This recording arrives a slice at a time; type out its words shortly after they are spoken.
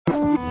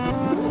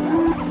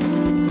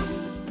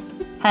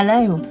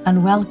Hello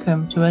and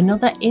welcome to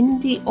another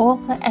indie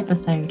author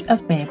episode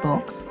of Beer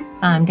Books.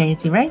 I'm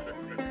Daisy Ray.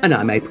 And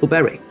I'm April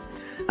Berry.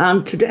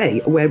 And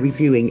today we're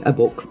reviewing a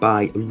book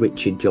by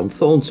Richard John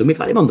Thornton. We've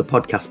had him on the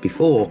podcast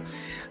before,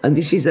 and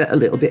this is a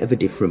little bit of a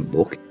different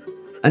book.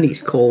 And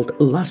it's called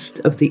Last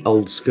of the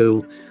Old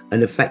School,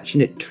 an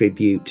affectionate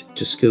tribute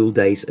to school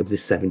days of the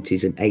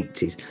 70s and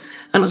 80s.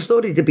 And I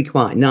thought it'd be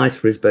quite nice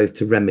for us both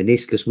to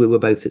reminisce, because we were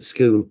both at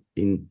school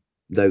in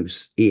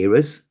those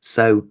eras.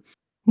 So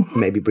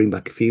maybe bring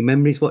back a few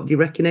memories. What do you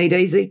reckon,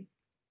 Daisy?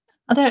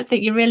 I don't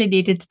think you really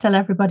needed to tell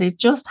everybody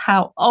just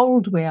how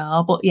old we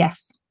are, but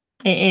yes,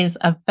 it is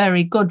a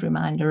very good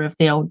reminder of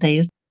the old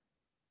days.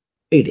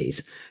 It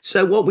is.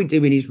 So what we're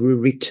doing is we're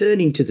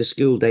returning to the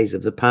school days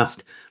of the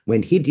past,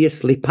 when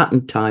hideously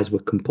patterned ties were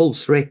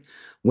compulsory,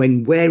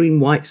 when wearing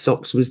white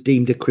socks was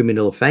deemed a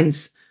criminal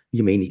offence.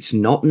 You mean it's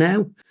not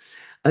now?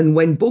 And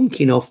when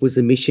bunking off was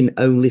a mission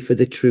only for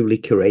the truly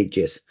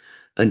courageous.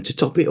 And to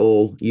top it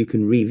all, you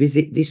can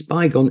revisit this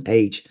bygone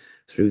age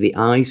through the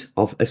eyes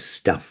of a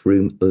staff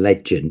room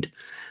legend.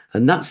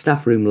 And that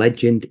staff room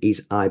legend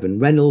is Ivan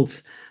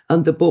Reynolds,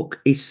 and the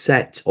book is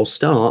set or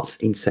starts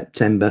in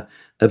September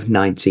of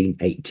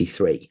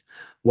 1983,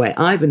 where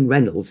Ivan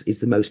Reynolds is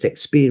the most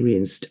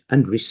experienced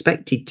and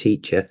respected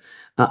teacher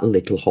at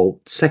Little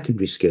Holt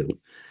Secondary School.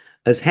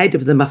 As head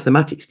of the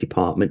mathematics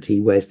department,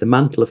 he wears the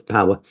mantle of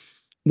power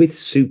with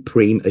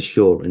supreme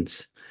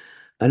assurance.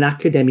 An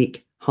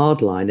academic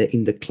hardliner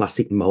in the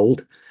classic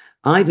mould,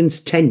 Ivan's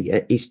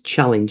tenure is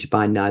challenged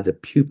by neither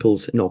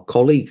pupils nor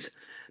colleagues,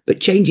 but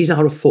changes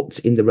are afoot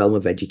in the realm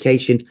of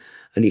education,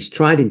 and his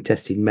tried and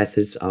tested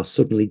methods are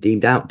suddenly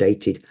deemed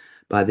outdated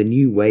by the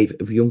new wave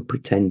of young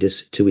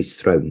pretenders to his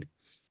throne.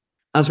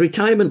 As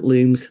retirement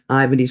looms,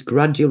 Ivan is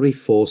gradually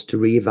forced to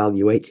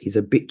reevaluate his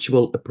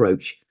habitual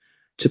approach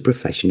to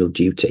professional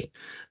duty,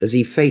 as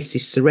he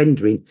faces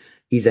surrendering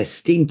his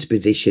esteemed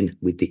position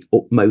with the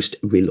utmost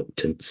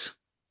reluctance.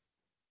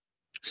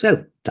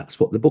 So that's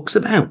what the book's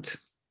about.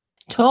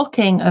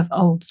 Talking of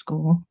old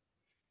school,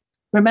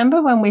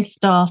 remember when we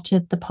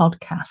started the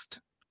podcast?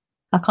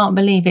 I can't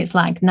believe it's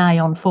like nigh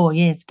on 4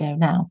 years ago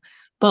now.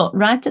 But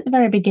right at the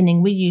very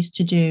beginning, we used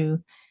to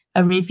do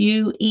a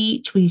review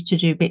each. We used to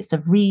do bits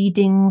of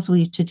readings. We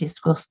used to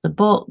discuss the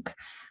book.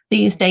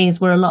 These days,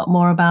 we're a lot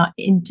more about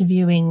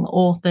interviewing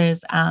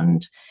authors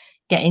and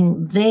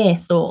getting their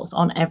thoughts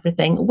on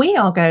everything. We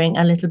are going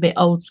a little bit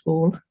old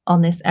school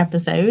on this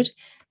episode.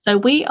 So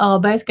we are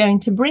both going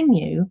to bring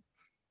you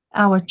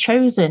our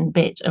chosen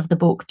bit of the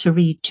book to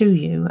read to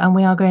you, and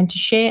we are going to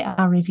share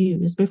our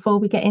reviews before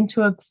we get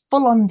into a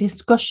full-on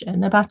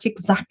discussion about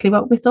exactly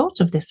what we thought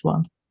of this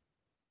one.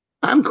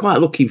 I'm quite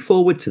looking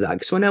forward to that,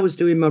 because when I was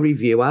doing my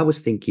review, I was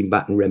thinking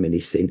back and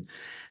reminiscing,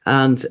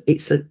 and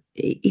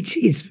it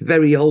is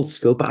very old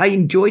school, but I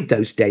enjoyed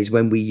those days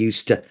when we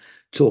used to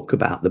talk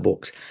about the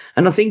books.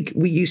 And I think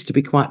we used to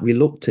be quite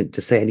reluctant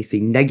to say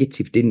anything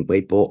negative, didn't we?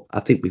 But I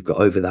think we've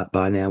got over that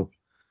by now.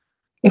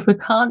 If we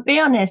can't be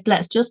honest,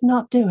 let's just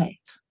not do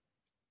it.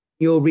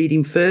 You're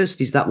reading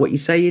first, is that what you're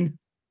saying?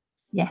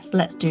 Yes,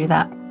 let's do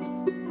that.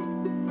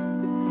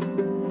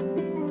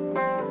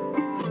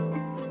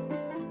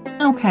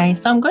 Okay,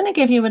 so I'm going to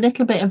give you a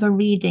little bit of a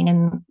reading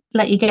and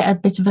let you get a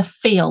bit of a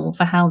feel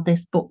for how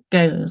this book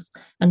goes.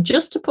 And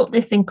just to put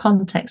this in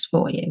context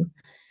for you,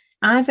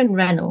 Ivan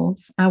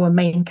Reynolds, our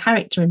main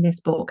character in this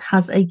book,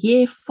 has a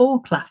Year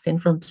 4 class in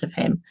front of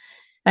him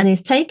and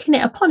is taking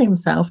it upon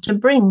himself to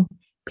bring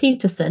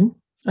Peterson,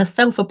 a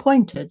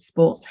self-appointed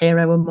sports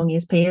hero among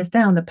his peers,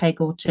 down a peg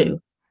or two.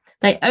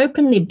 They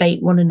openly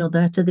bait one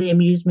another to the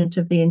amusement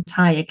of the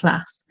entire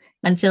class,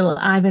 until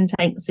Ivan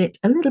takes it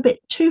a little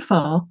bit too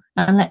far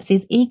and lets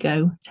his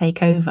ego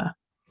take over.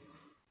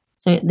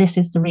 So this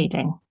is the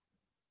reading.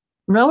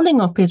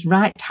 Rolling up his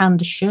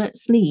right-hand shirt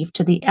sleeve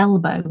to the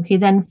elbow, he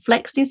then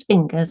flexed his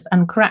fingers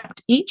and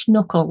cracked each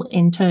knuckle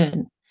in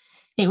turn.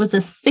 It was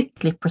a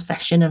sickly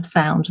procession of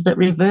sound that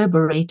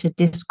reverberated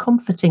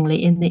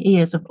discomfortingly in the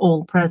ears of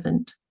all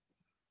present.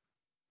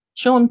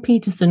 Sean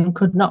Peterson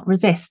could not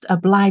resist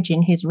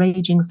obliging his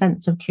raging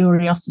sense of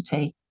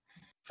curiosity.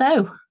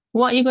 So,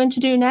 what are you going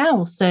to do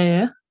now,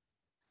 sir?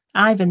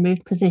 Ivan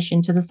moved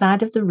position to the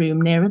side of the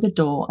room nearer the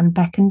door and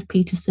beckoned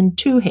Peterson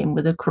to him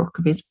with a crook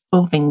of his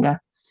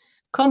forefinger.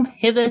 Come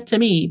hither to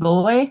me,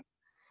 boy.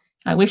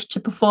 I wish to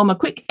perform a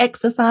quick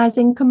exercise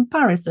in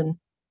comparison.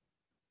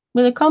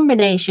 With a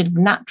combination of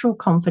natural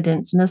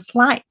confidence and a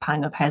slight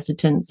pang of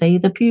hesitancy,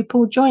 the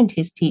pupil joined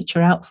his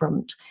teacher out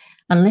front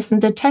and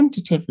listened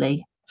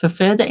attentively for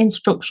further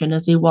instruction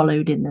as he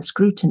wallowed in the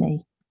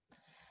scrutiny.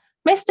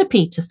 Mr.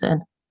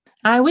 Peterson,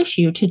 I wish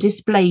you to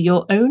display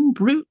your own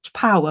brute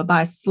power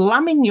by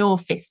slamming your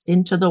fist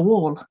into the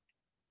wall.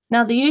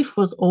 Now the youth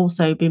was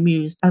also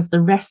bemused as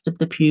the rest of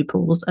the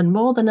pupils, and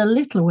more than a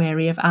little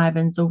wary of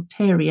Ivan's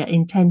ulterior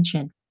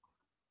intention.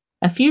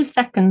 A few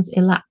seconds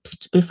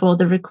elapsed before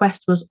the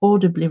request was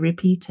audibly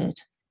repeated.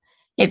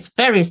 It's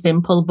very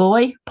simple,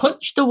 boy.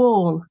 Punch the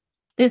wall.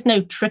 There's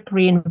no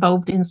trickery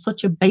involved in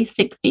such a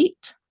basic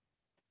feat.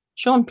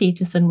 Sean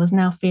Peterson was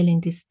now feeling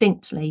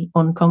distinctly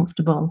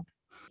uncomfortable.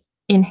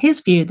 In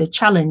his view, the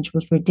challenge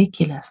was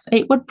ridiculous.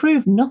 It would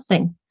prove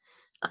nothing.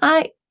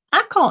 I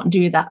can't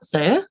do that,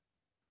 sir.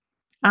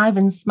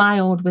 Ivan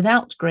smiled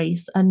without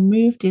grace and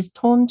moved his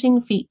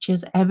taunting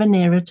features ever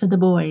nearer to the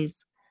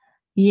boy's.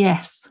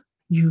 Yes,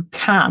 you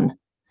can,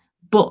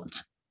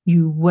 but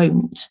you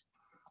won't.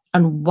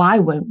 And why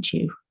won't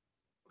you?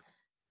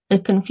 The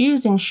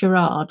confusing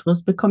charade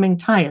was becoming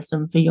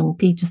tiresome for young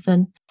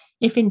Peterson,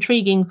 if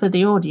intriguing for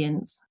the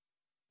audience.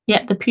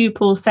 Yet the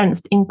pupil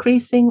sensed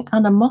increasing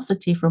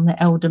animosity from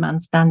the elder man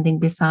standing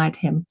beside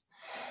him.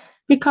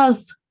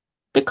 Because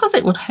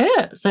it would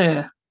hurt,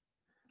 sir.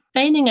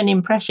 Feigning an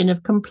impression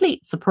of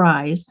complete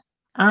surprise,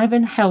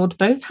 Ivan held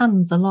both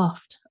hands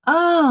aloft.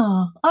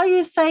 Ah, are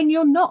you saying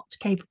you're not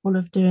capable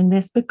of doing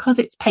this because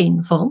it's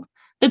painful?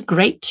 The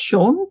great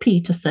Sean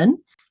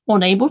Peterson,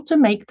 unable to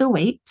make the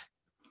weight,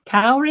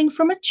 cowering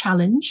from a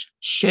challenge,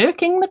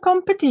 shirking the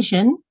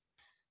competition.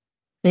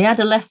 The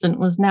adolescent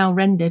was now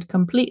rendered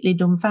completely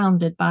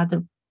dumbfounded by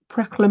the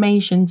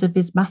proclamations of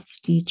his maths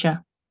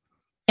teacher.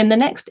 In the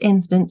next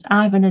instance,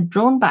 Ivan had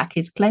drawn back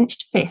his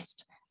clenched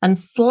fist and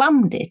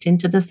slammed it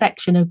into the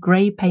section of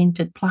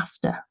grey-painted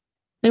plaster.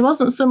 There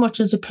wasn't so much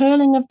as a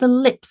curling of the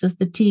lips as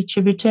the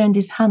teacher returned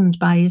his hand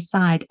by his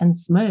side and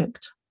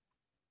smirked.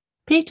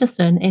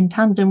 Peterson, in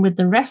tandem with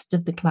the rest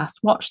of the class,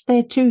 watched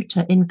their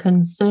tutor in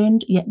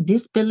concerned yet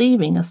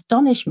disbelieving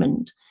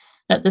astonishment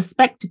at the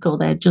spectacle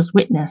they had just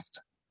witnessed.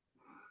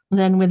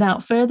 Then,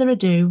 without further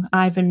ado,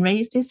 Ivan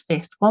raised his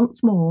fist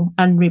once more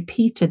and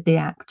repeated the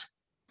act.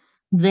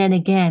 Then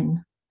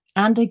again,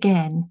 and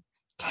again,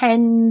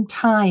 10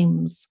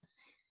 times.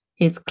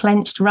 His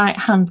clenched right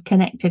hand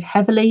connected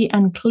heavily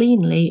and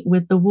cleanly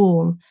with the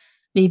wall,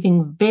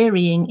 leaving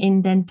varying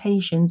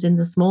indentations in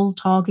the small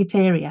target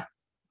area.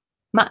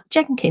 Matt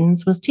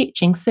Jenkins was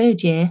teaching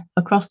third year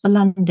across the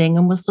landing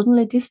and was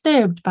suddenly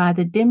disturbed by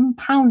the dim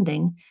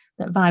pounding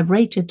that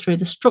vibrated through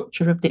the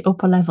structure of the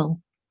upper level.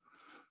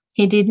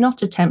 He did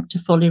not attempt to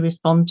fully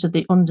respond to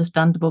the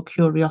understandable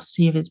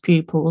curiosity of his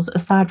pupils,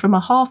 aside from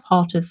a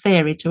half-hearted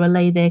theory to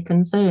allay their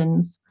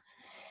concerns.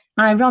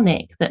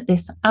 Ironic that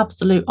this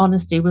absolute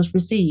honesty was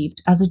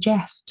received as a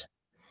jest.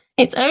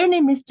 It's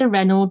only Mr.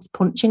 Reynolds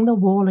punching the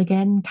wall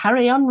again.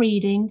 Carry on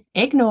reading.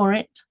 Ignore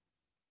it.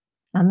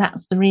 And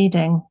that's the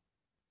reading.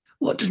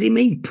 What does he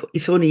mean?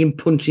 It's only him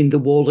punching the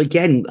wall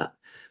again.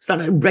 Is that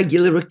a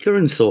regular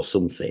occurrence or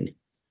something?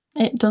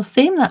 It does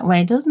seem that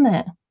way, doesn't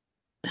it?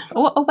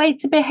 What a way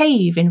to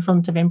behave in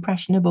front of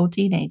impressionable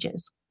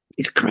teenagers.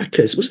 It's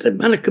crackers. Was the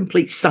man a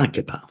complete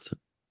psychopath?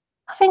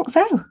 I think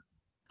so.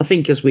 I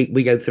think as we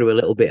go through a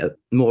little bit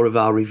more of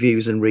our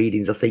reviews and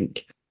readings, I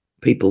think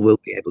people will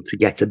be able to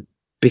get a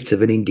bit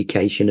of an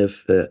indication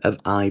of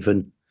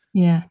Ivan.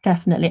 Yeah,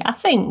 definitely. I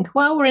think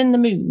while we're in the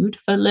mood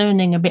for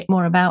learning a bit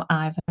more about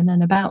Ivan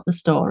and about the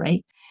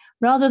story,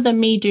 rather than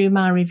me do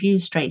my review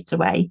straight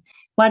away,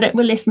 why don't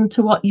we listen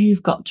to what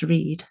you've got to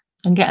read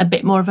and get a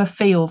bit more of a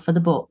feel for the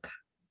book?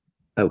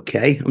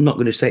 Okay, I'm not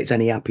going to say it's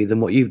any happier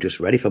than what you've just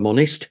read, if I'm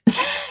honest.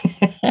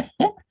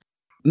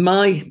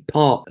 My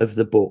part of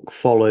the book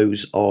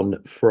follows on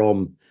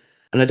from,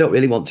 and I don't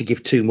really want to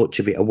give too much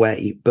of it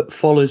away, but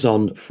follows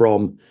on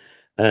from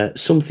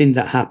something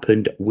that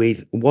happened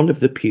with one of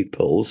the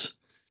pupils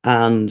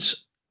and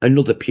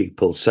another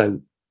pupil.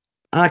 So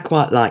I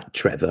quite liked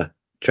Trevor.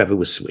 Trevor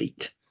was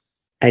sweet.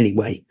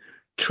 Anyway,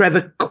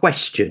 Trevor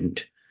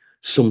questioned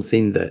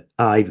something that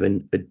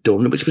Ivan had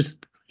done, which was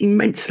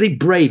immensely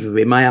brave of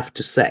him, I have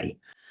to say.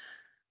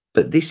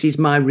 But this is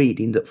my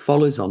reading that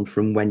follows on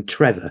from when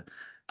Trevor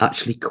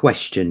actually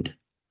questioned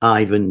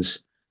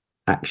Ivan's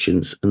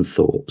actions and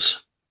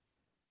thoughts.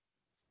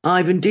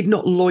 Ivan did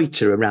not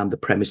loiter around the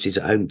premises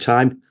at home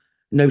time.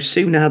 No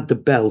sooner had the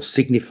bell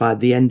signified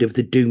the end of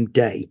the doomed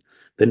day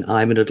than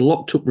Ivan had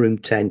locked up room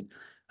 10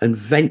 and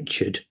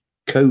ventured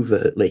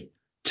covertly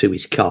to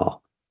his car.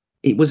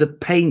 It was a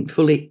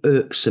painfully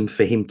irksome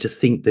for him to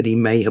think that he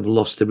may have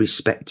lost the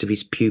respect of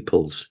his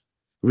pupils.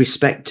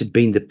 Respect had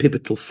been the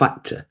pivotal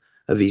factor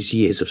of his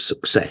years of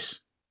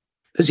success.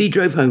 As he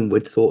drove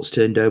homeward, thoughts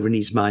turned over in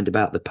his mind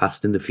about the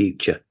past and the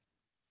future.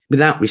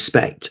 Without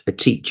respect, a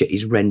teacher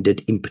is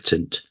rendered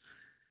impotent.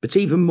 But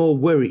even more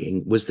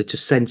worrying was that a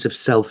sense of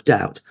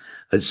self-doubt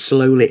had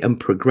slowly and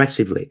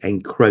progressively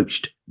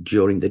encroached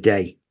during the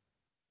day.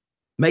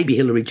 Maybe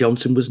Hilary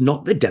Johnson was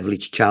not the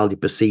devilish child he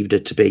perceived her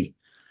to be.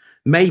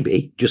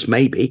 Maybe, just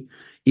maybe,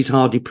 his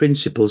hardy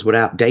principles were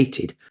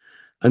outdated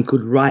and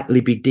could rightly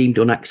be deemed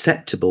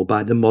unacceptable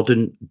by the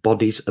modern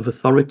bodies of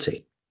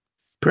authority.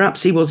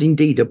 Perhaps he was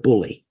indeed a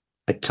bully,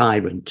 a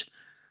tyrant,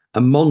 a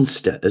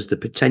monster as the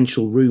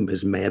potential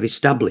rumours may have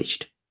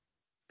established.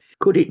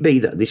 Could it be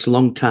that this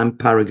long-time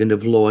paragon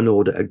of law and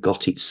order had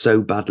got it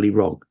so badly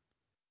wrong?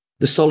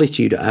 The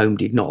solitude at home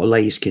did not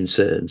allay his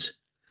concerns.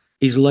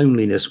 His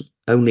loneliness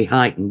only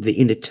heightened the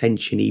inner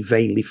tension he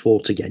vainly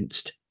fought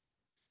against.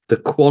 The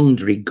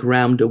quandary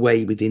ground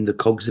away within the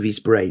cogs of his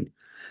brain,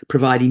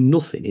 providing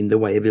nothing in the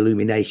way of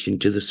illumination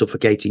to the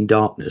suffocating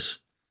darkness.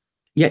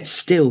 Yet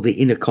still the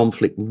inner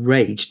conflict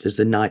raged as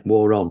the night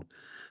wore on,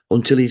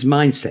 until his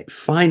mindset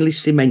finally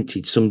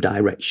cemented some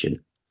direction.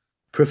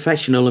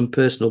 Professional and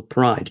personal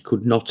pride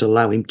could not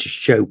allow him to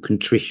show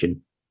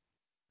contrition.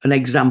 An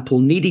example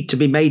needed to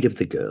be made of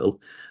the girl,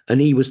 and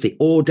he was the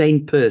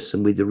ordained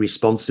person with the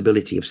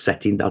responsibility of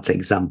setting that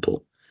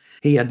example.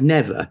 He had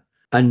never,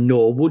 and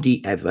nor would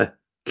he ever,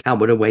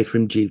 cower away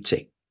from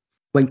duty.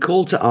 When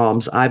called to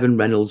arms, Ivan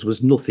Reynolds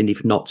was nothing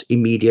if not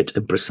immediate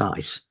and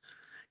precise.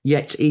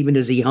 Yet, even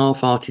as he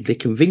half-heartedly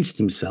convinced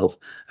himself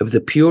of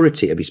the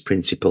purity of his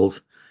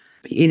principles,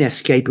 the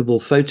inescapable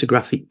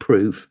photographic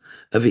proof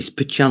of his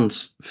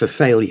perchance for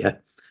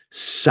failure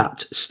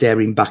sat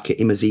staring back at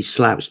him as he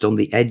slouched on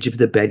the edge of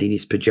the bed in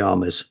his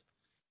pyjamas.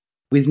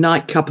 With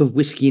nightcap of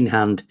whisky in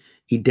hand,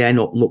 he dare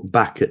not look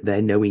back at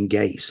their knowing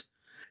gaze.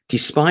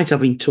 Despite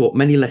having taught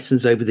many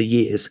lessons over the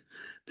years,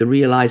 the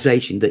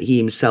realization that he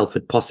himself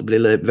had possibly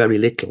learnt very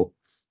little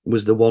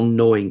was the one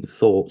gnawing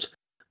thought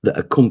that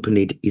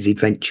accompanied his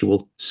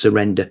eventual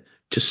surrender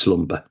to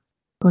slumber.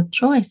 Good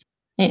choice.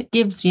 It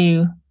gives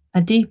you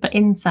a deeper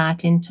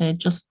insight into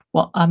just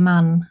what a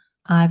man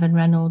Ivan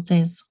Reynolds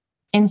is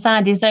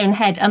inside his own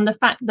head, and the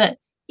fact that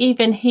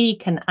even he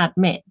can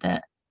admit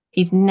that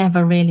he's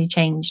never really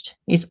changed.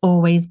 He's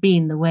always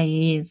been the way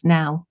he is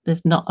now.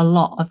 There's not a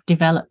lot of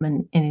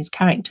development in his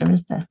character,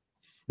 is there?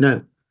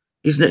 No,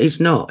 it's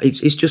not.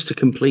 It's just a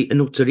complete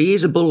and utter. He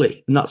is a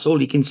bully, and that's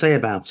all you can say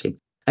about him.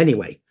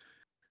 Anyway,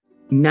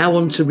 now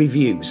on to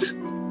reviews.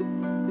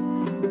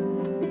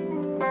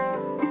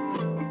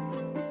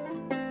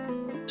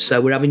 So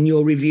we're having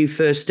your review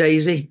first,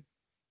 Daisy?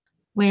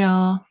 We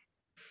are.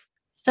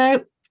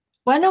 So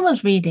when I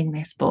was reading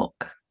this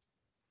book,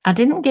 I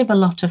didn't give a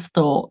lot of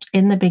thought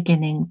in the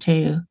beginning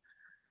to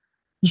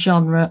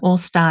genre or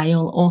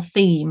style or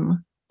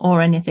theme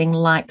or anything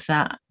like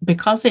that,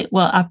 because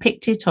I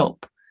picked it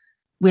up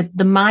with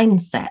the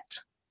mindset,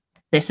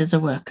 this is a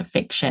work of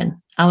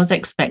fiction. I was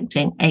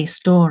expecting a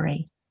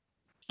story.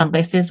 And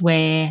this is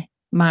where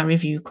my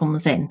review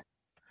comes in.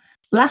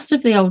 Last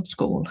of the Old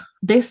School,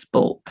 this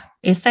book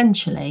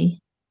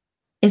essentially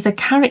is a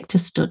character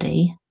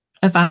study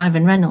of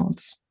Ivan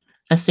Reynolds,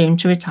 a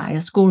soon-to-retire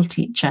school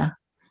teacher.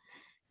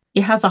 He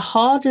has a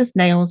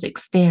hard-as-nails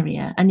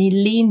exterior, and he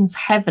leans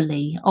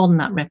heavily on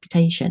that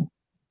reputation.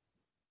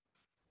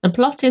 The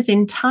plot is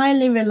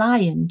entirely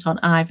reliant on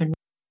Ivan.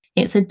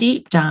 It's a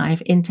deep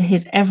dive into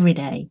his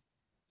everyday,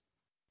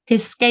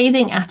 his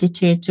scathing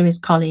attitude to his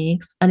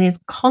colleagues, and his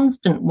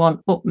constant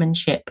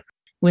one-upmanship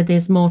with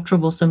his more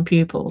troublesome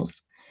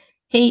pupils.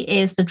 He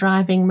is the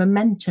driving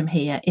momentum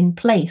here in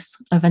place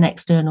of an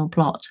external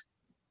plot.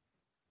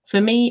 For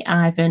me,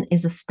 Ivan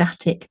is a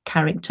static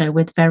character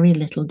with very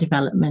little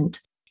development.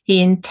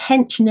 He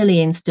intentionally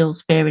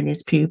instills fear in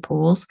his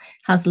pupils,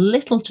 has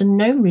little to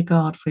no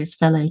regard for his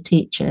fellow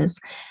teachers,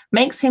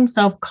 makes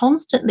himself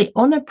constantly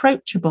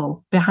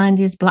unapproachable behind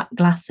his black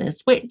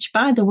glasses, which,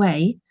 by the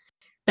way,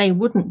 they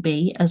wouldn't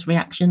be as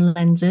reaction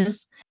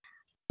lenses.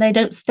 They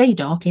don't stay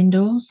dark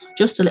indoors.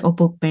 Just a little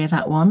bugbear,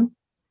 that one.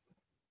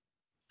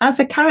 As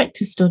a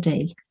character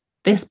study,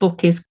 this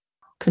book is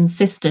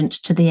consistent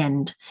to the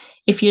end.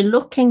 If you're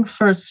looking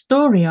for a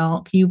story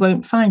arc, you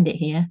won't find it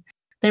here.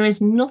 There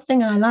is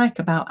nothing I like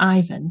about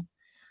Ivan,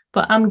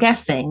 but I'm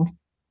guessing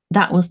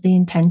that was the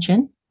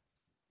intention.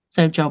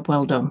 So job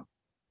well done.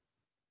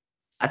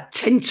 I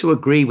tend to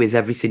agree with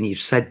everything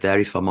you've said there,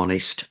 if I'm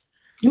honest.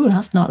 Ooh,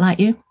 that's not like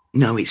you.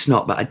 No, it's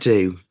not, but I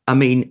do. I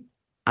mean,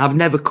 I've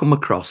never come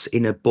across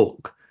in a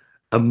book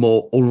a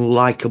more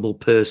unlikable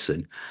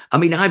person. I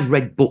mean, I've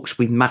read books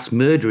with mass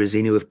murderers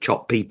in who have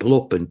chopped people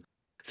up and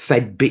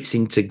fed bits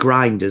into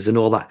grinders and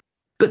all that,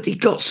 but they've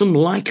got some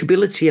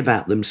likability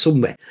about them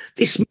somewhere.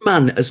 This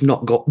man has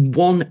not got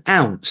 1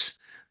 ounce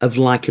of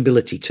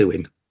likability to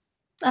him.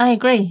 I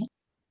agree.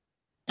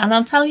 And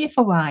I'll tell you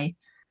for why.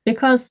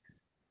 Because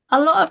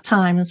a lot of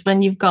times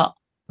when you've got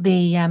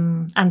the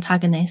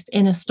antagonist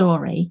in a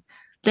story,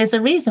 there's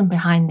a reason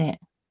behind it.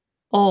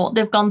 Or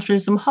they've gone through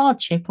some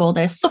hardship, or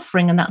they're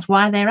suffering, and that's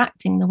why they're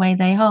acting the way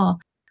they are.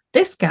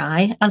 This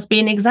guy has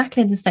been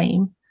exactly the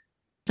same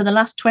for the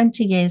last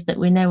 20 years that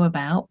we know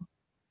about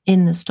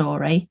in the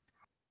story.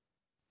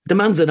 The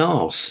man's an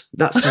arse.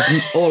 That's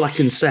all I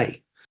can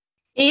say.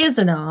 He is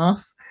an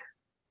arse.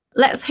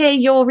 Let's hear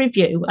your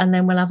review, and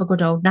then we'll have a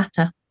good old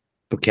natter.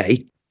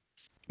 Okay.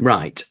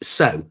 Right.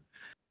 So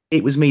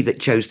it was me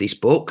that chose this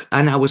book,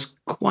 and I was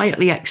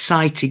quietly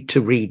excited to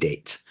read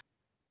it.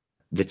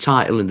 The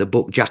title and the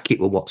book jacket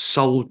were what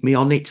sold me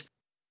on it.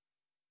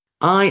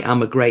 I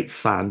am a great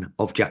fan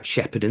of Jack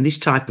Shepherd, and this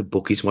type of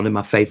book is one of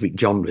my favourite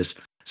genres.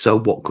 So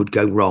what could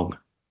go wrong?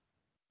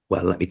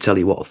 Well, let me tell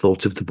you what I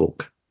thought of the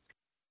book.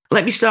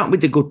 Let me start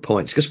with the good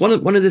points, because one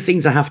of the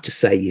things I have to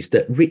say is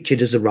that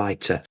Richard, as a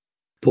writer,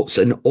 puts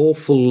an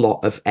awful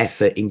lot of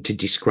effort into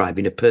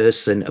describing a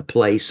person, a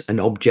place, an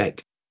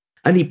object,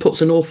 and he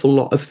puts an awful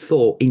lot of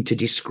thought into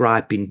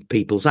describing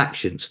people's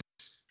actions.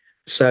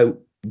 So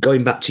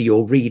going back to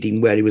your reading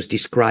where he was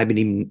describing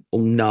him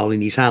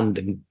unnarling his hand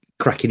and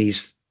cracking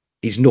his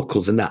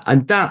knuckles and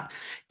that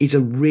is a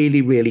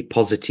really, really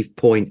positive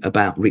point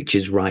about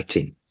Richard's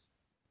writing.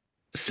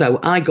 So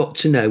I got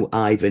to know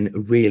Ivan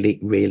really,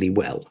 really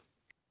well.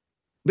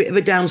 Bit of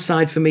a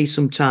downside for me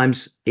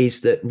sometimes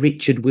is that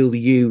Richard will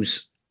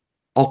use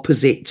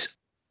opposite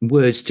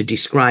words to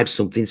describe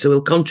something, so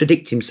he'll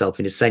contradict himself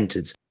in a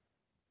sentence.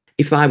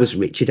 If I was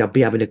Richard, I'd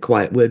be having a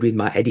quiet word with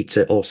my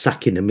editor or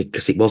sacking them,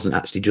 because it wasn't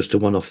actually just a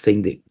one-off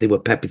thing. That they were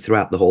peppered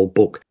throughout the whole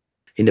book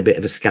in a bit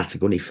of a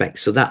scattergun effect.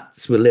 So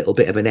that's a little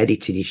bit of an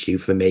editing issue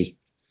for me.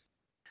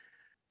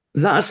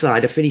 That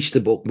aside, I finished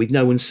the book with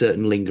no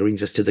uncertain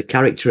lingerings as to the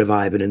character of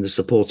Ivan and the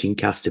supporting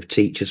cast of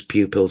teachers,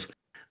 pupils,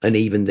 and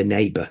even the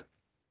neighbour.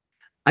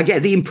 I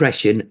get the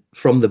impression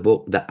from the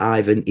book that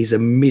Ivan is a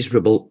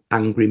miserable,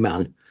 angry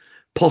man,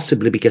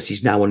 possibly because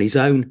he's now on his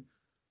own,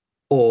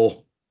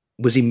 or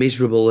was he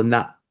miserable and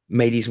that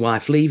made his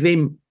wife leave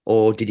him,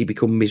 or did he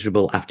become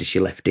miserable after she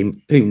left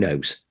him? Who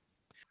knows?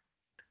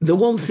 The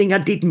one thing I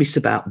did miss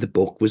about the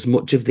book was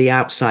much of the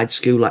outside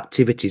school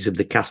activities of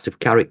the cast of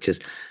characters,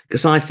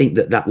 because I think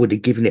that would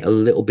have given it a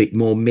little bit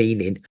more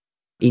meaning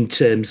in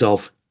terms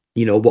of,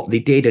 what they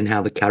did and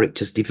how the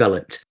characters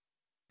developed.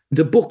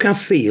 The book, I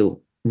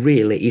feel,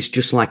 really is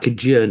just like a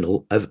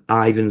journal of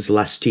Ivan's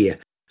last year.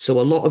 So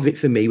a lot of it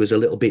for me was a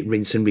little bit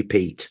rinse and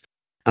repeat.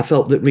 I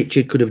felt that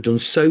Richard could have done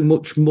so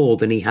much more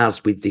than he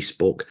has with this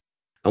book.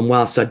 And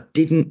whilst I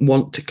didn't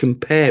want to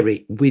compare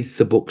it with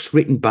the books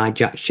written by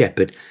Jack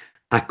Shepherd,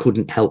 I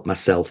couldn't help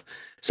myself.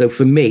 So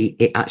for me,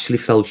 it actually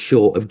fell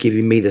short of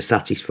giving me the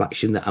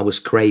satisfaction that I was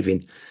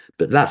craving.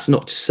 But that's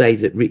not to say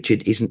that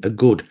Richard isn't a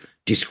good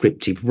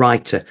descriptive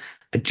writer.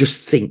 I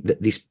just think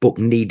that this book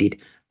needed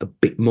a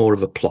bit more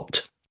of a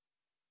plot.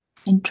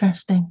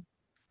 Interesting.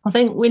 I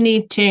think we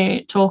need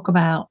to talk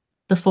about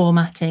the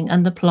formatting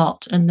and the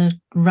plot and the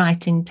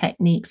writing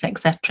techniques,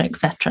 etc.,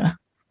 etc.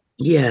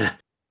 Yeah.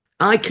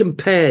 I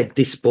compared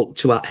this book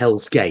to At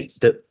Hell's Gate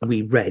that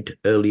we read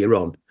earlier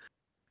on.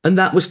 And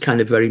that was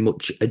kind of very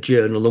much a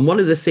journal. And one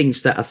of the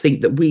things that I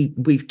think that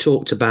we've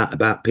talked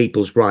about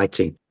people's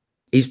writing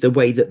is the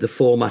way that the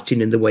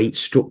formatting and the way it's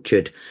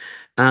structured.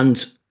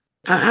 And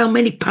how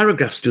many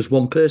paragraphs does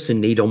one person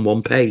need on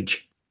one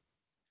page?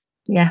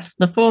 Yes,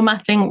 the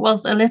formatting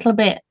was a little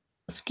bit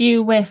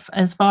skew with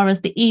as far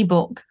as the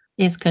ebook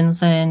is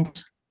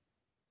concerned.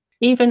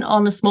 Even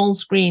on a small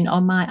screen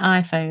on my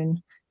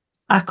iPhone,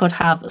 I could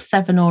have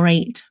 7 or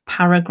 8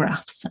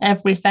 paragraphs.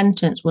 Every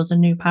sentence was a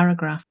new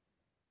paragraph.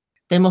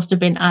 There must have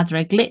been either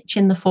a glitch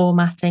in the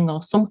formatting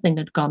or something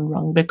had gone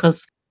wrong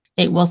because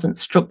it wasn't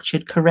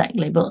structured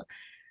correctly. But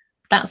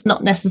that's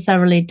not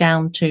necessarily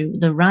down to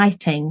the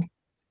writing.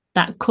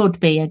 That could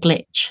be a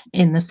glitch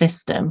in the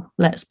system.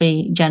 Let's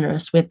be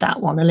generous with that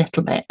one a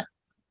little bit.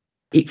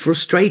 It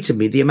frustrated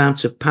me, the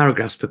amount of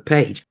paragraphs per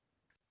page.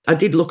 I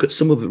did look at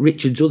some of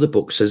Richard's other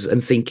books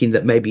and thinking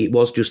that maybe it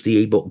was just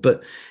the ebook,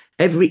 but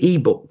every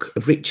ebook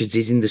of Richard's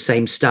is in the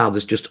same style.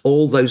 There's just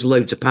all those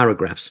loads of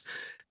paragraphs.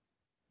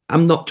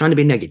 I'm not trying to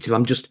be negative.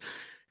 I'm just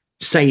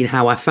saying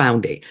how I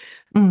found it.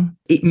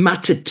 It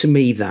mattered to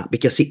me that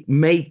because it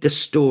made the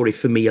story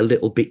for me a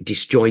little bit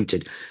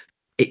disjointed.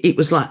 It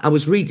was like I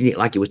was reading it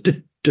like it was duh,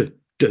 duh,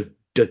 duh,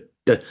 duh,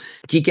 duh.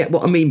 Do you get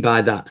what I mean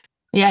by that?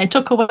 Yeah, it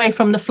took away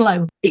from the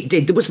flow. It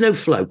did. There was no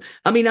flow.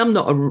 I mean, I'm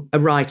not a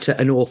writer,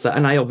 an author,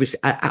 and I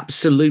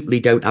absolutely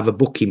don't have a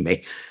book in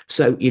me.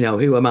 So,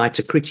 who am I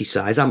to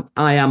criticise?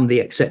 I am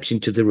the exception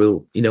to the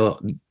rule.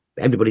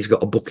 Everybody's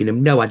got a book in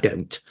them. No, I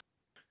don't.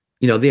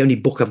 The only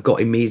book I've got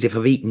in me is if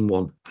I've eaten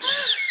one.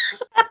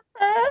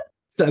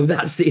 So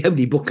that's the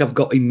only book I've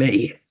got in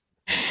me.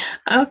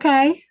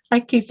 Okay,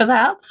 thank you for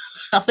that,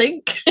 I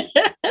think.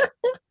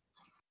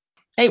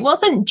 It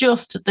wasn't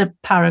just the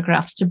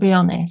paragraphs, to be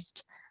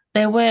honest.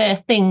 There were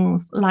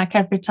things like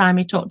every time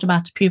he talked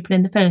about a pupil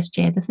in the first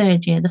year, the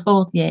third year, the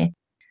fourth year.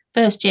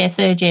 First year,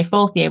 third year,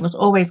 fourth year was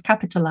always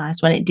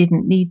capitalised when it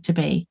didn't need to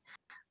be.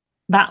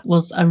 That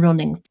was a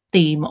running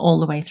theme all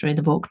the way through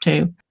the book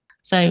too.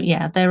 So,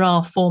 yeah, there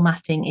are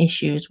formatting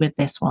issues with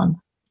this one.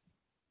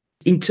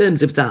 In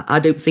terms of that, I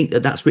don't think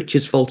that that's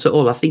Richard's fault at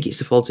all. I think it's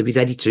the fault of his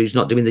editor who's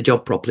not doing the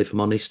job properly, if I'm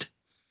honest.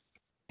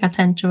 I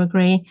tend to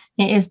agree.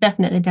 It is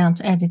definitely down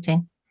to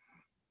editing.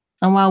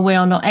 And while we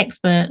are not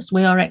experts,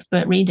 we are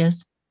expert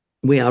readers.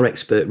 We are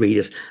expert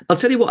readers. I'll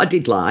tell you what I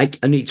did like,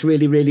 and it's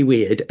really, really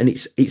weird, and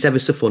it's ever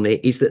so funny,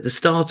 is that the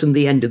start and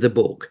the end of the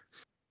book,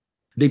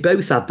 they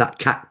both had that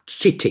cat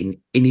shitting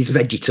in his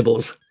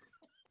vegetables.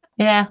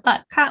 Yeah,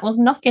 that cat was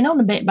knocking on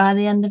a bit by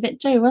the end of it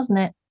too, wasn't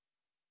it?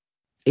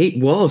 It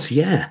was,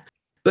 yeah.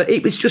 But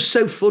it was just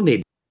so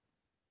funny.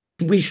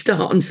 We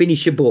start and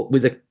finish a book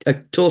with a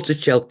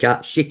tortoiseshell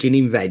cat shitting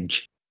in veg.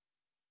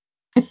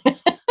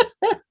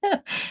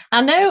 I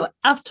know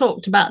I've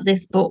talked about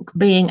this book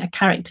being a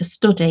character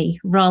study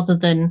rather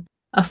than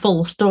a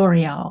full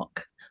story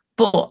arc,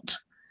 but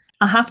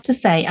I have to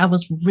say I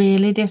was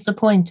really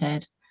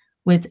disappointed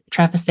with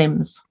Trevor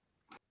Sims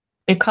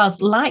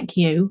because, like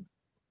you,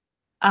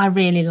 I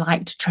really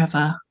liked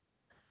Trevor.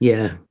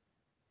 Yeah.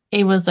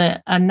 He was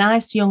a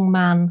nice young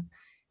man.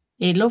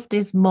 He loved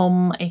his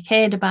mum. He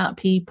cared about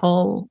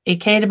people. He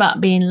cared about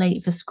being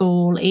late for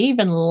school. He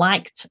even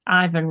liked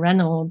Ivan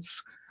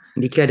Reynolds.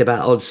 And he cared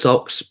about odd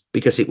socks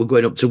because it was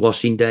going up to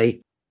washing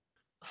day.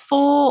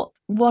 For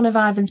one of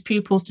Ivan's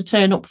pupils to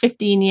turn up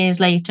 15 years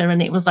later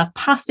and it was a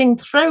passing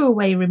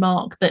throwaway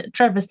remark that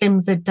Trevor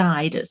Sims had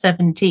died at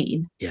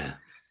 17. Yeah.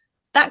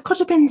 That could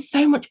have been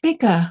so much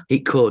bigger.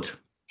 It could.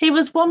 He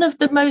was one of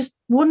the most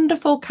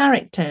wonderful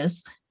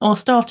characters, or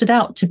started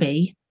out to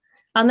be,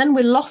 and then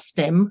we lost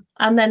him,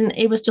 and then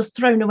he was just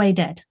thrown away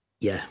dead.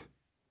 Yeah.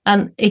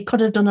 And he could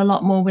have done a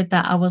lot more with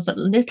that. I was a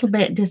little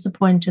bit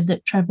disappointed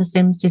that Trevor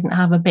Sims didn't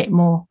have a bit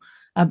more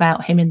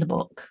about him in the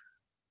book.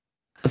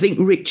 I think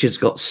Richard's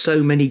got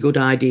so many good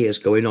ideas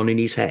going on in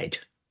his head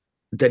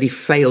that he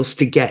fails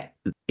to get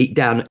it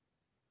down.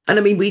 And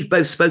I mean, we've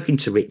both spoken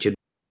to Richard,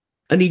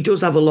 and he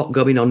does have a lot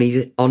going on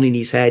in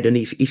his head, and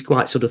he's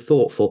quite sort of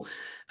thoughtful.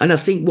 And I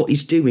think what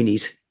he's doing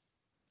is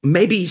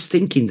maybe he's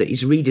thinking that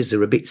his readers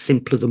are a bit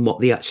simpler than what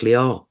they actually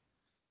are.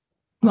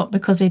 What,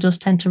 because he does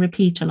tend to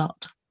repeat a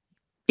lot?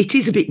 It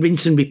is a bit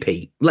rinse and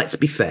repeat, let's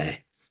be fair.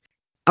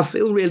 I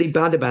feel really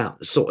bad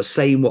about sort of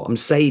saying what I'm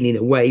saying in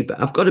a way, but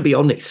I've got to be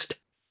honest.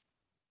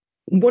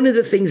 One of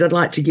the things I'd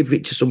like to give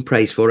Richard some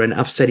praise for, and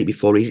I've said it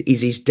before, is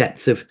his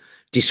depth of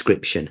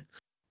description.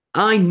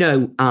 I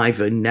know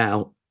Ivan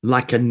now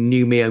like I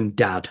knew my own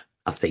dad,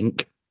 I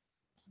think.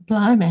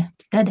 Blimey,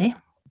 steady.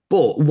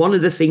 But one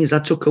of the things I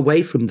took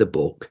away from the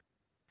book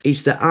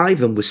is that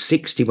Ivan was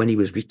 60 when he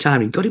was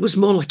retiring. God, it was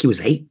more like he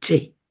was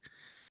 80.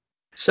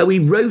 So he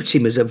wrote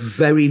him as a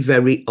very,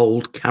 very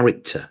old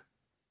character.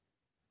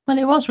 Well,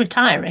 he was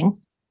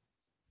retiring.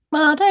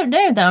 Well, I don't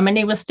know, though. I mean,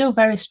 he was still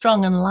very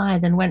strong and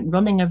lithe and went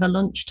running over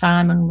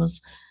lunchtime and was...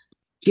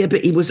 Yeah,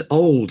 but he was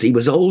old. He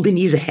was old in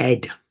his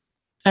head.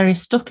 Very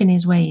stuck in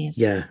his ways.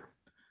 Yeah.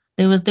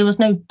 There was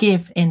no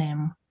give in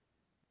him.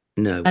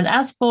 No. And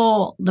as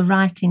for the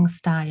writing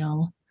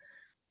style,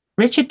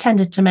 Richard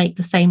tended to make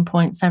the same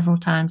point several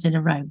times in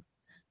a row,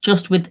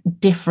 just with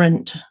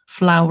different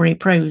flowery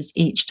prose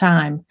each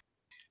time.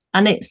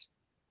 And it's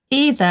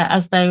either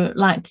as though,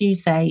 like you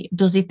say,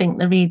 does he think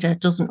the reader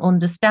doesn't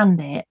understand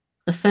it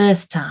the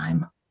first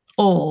time,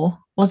 or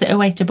was it a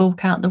way to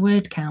bulk out the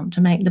word count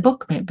to make the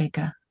book a bit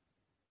bigger?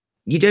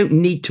 You don't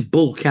need to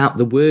bulk out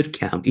the word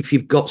count if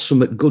you've got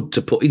something good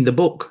to put in the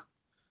book.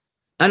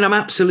 And I'm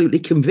absolutely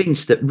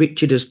convinced that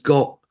Richard has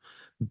got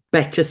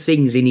better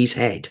things in his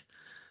head.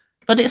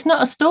 But it's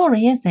not a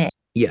story, is it?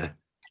 Yeah.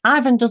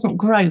 Ivan doesn't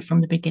grow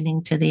from the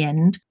beginning to the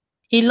end.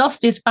 He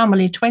lost his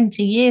family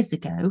 20 years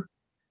ago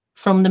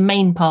from the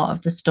main part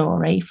of the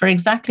story for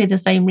exactly the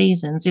same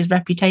reasons his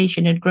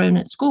reputation had grown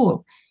at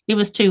school. He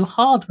was too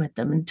hard with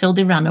them until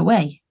they ran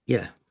away.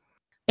 Yeah.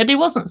 But he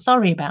wasn't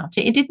sorry about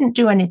it. He didn't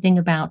do anything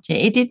about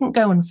it. He didn't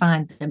go and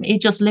find them. He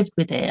just lived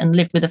with it and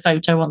lived with a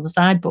photo on the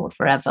sideboard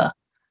forever.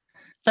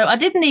 So I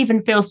didn't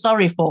even feel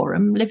sorry for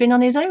him living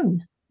on his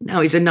own. No,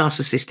 he's a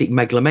narcissistic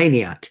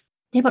megalomaniac.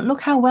 Yeah, but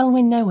look how well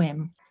we know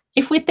him.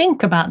 If we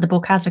think about the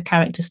book as a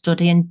character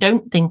study and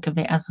don't think of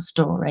it as a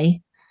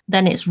story,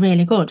 then it's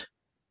really good.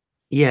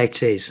 Yeah,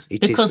 it is.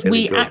 Because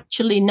we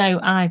actually know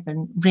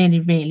Ivan really,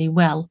 really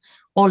well.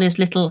 All his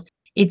little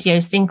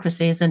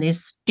idiosyncrasies and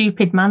his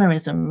stupid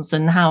mannerisms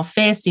and how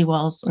fierce he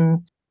was,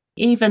 and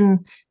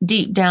even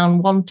deep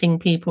down wanting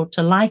people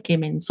to like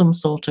him in some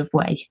sort of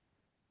way.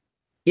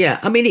 Yeah,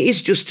 I mean, it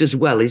is just as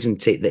well,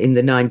 isn't it, that in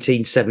the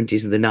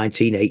 1970s and the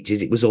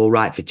 1980s, it was all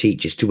right for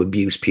teachers to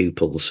abuse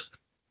pupils.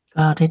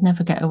 God, he'd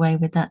never get away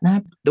with that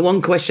now. The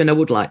one question I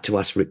would like to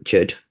ask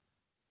Richard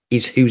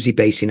is, who's he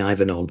basing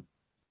Ivan on?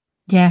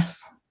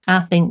 Yes, I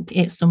think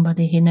it's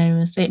somebody he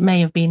knows. It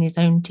may have been his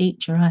own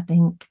teacher, I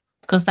think,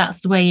 because that's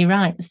the way he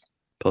writes.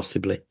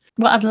 Possibly.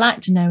 What I'd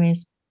like to know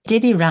is,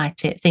 did he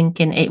write it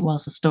thinking it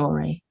was a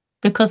story?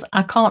 Because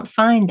I can't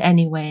find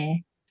anywhere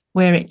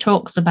where it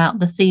talks about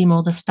the theme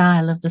or the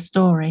style of the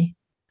story.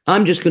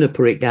 I'm just going to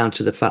put it down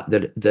to the fact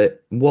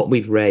that what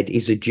we've read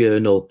is a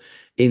journal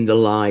in the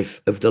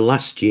life of the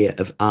last year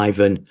of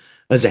Ivan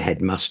as a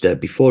headmaster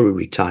before he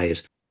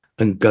retires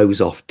and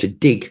goes off to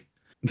dig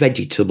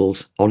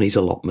vegetables on his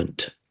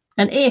allotment.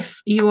 And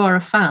if you are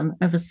a fan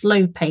of a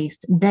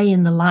slow-paced,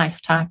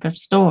 day-in-the-life type of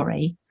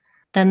story,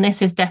 then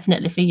this is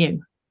definitely for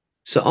you.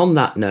 So on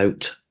that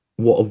note,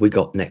 what have we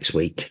got next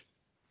week?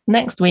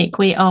 Next week,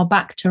 we are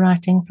back to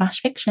writing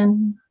flash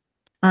fiction,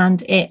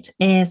 and it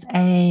is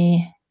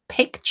a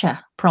picture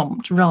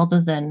prompt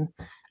rather than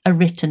a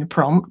written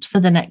prompt for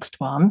the next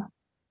one.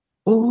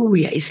 Oh,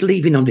 yeah, it's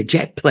Leaving on a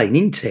Jet Plane,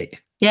 isn't it?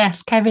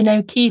 Yes, Kevin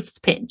O'Keefe's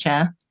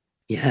picture.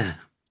 Yeah.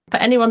 For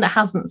anyone that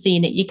hasn't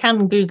seen it, you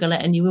can Google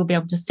it and you will be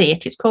able to see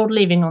it. It's called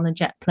Leaving on a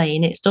Jet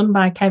Plane. It's done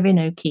by Kevin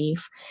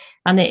O'Keefe,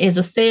 and it is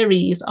a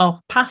series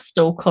of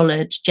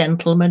pastel-coloured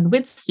gentlemen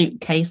with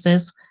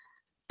suitcases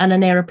and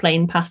an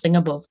aeroplane passing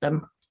above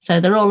them. So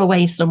they're all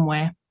away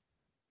somewhere.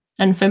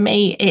 And for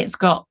me, it's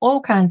got all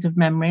kinds of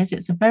memories.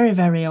 It's a very,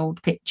 very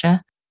old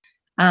picture.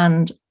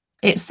 And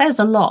it says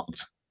a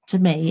lot to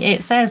me.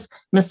 It says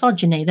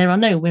misogyny. There are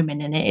no women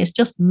in it. It's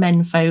just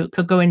men folk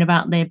are going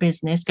about their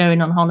business,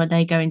 going on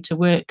holiday, going to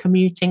work,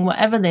 commuting,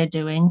 whatever they're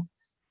doing.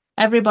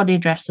 Everybody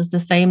dresses the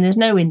same. There's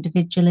no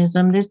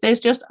individualism. There's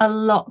just a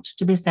lot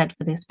to be said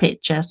for this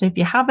picture. So if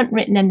you haven't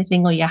written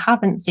anything or you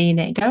haven't seen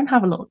it, go and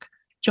have a look.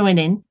 Join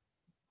in.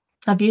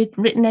 Have you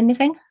written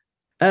anything?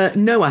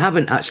 No, I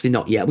haven't actually,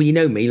 not yet. Well, you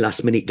know me,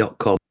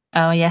 lastminute.com.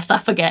 Oh, yes, I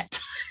forget.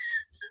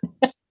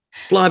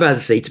 Fly by the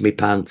seat of my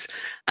pants.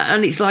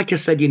 And it's like I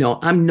said,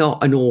 I'm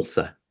not an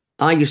author.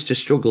 I used to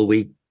struggle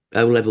with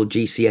O-level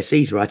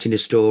GCSEs writing a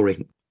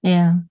story.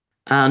 Yeah.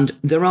 And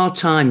there are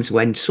times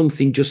when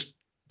something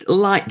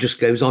light just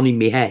goes on in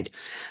my head.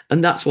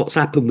 And that's what's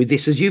happened with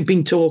this. As you've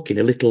been talking,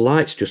 a little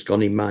light's just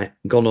gone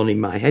on in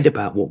my head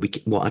about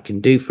what I can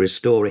do for a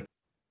story.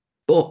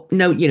 But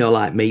no,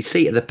 like me,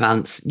 seat of the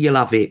pants, you'll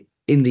have it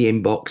in the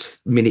inbox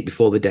minute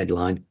before the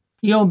deadline.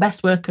 Your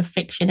best work of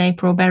fiction,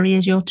 April Berry,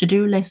 is your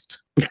to-do list.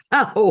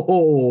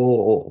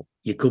 Oh,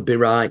 you could be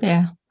right.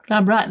 Yeah,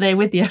 I'm right there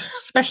with you,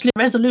 especially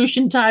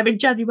resolution time in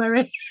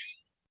January.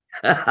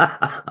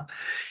 I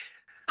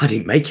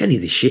didn't make any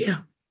this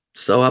year,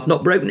 so I've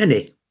not broken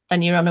any.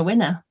 And you're on a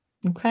winner.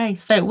 Okay,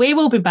 so we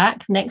will be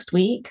back next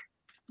week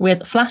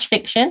with Flash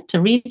Fiction to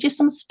read you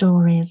some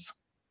stories.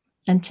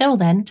 Until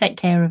then, take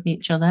care of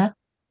each other.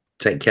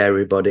 Take care,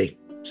 everybody.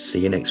 See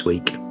you next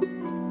week.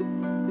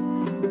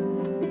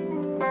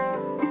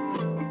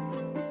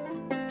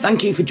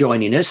 Thank you for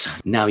joining us.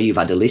 Now you've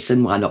had a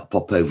listen, why not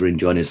pop over and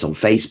join us on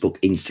Facebook,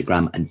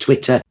 Instagram and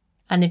Twitter.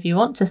 And if you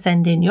want to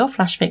send in your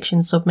Flash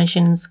Fiction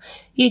submissions,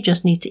 you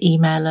just need to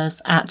email us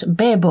at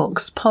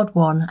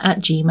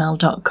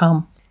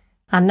bearbookspod1@gmail.com.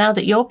 And now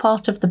that you're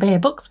part of the Bear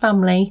Books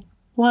family,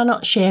 why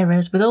not share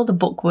us with all the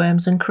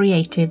bookworms and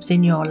creatives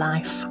in your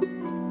life?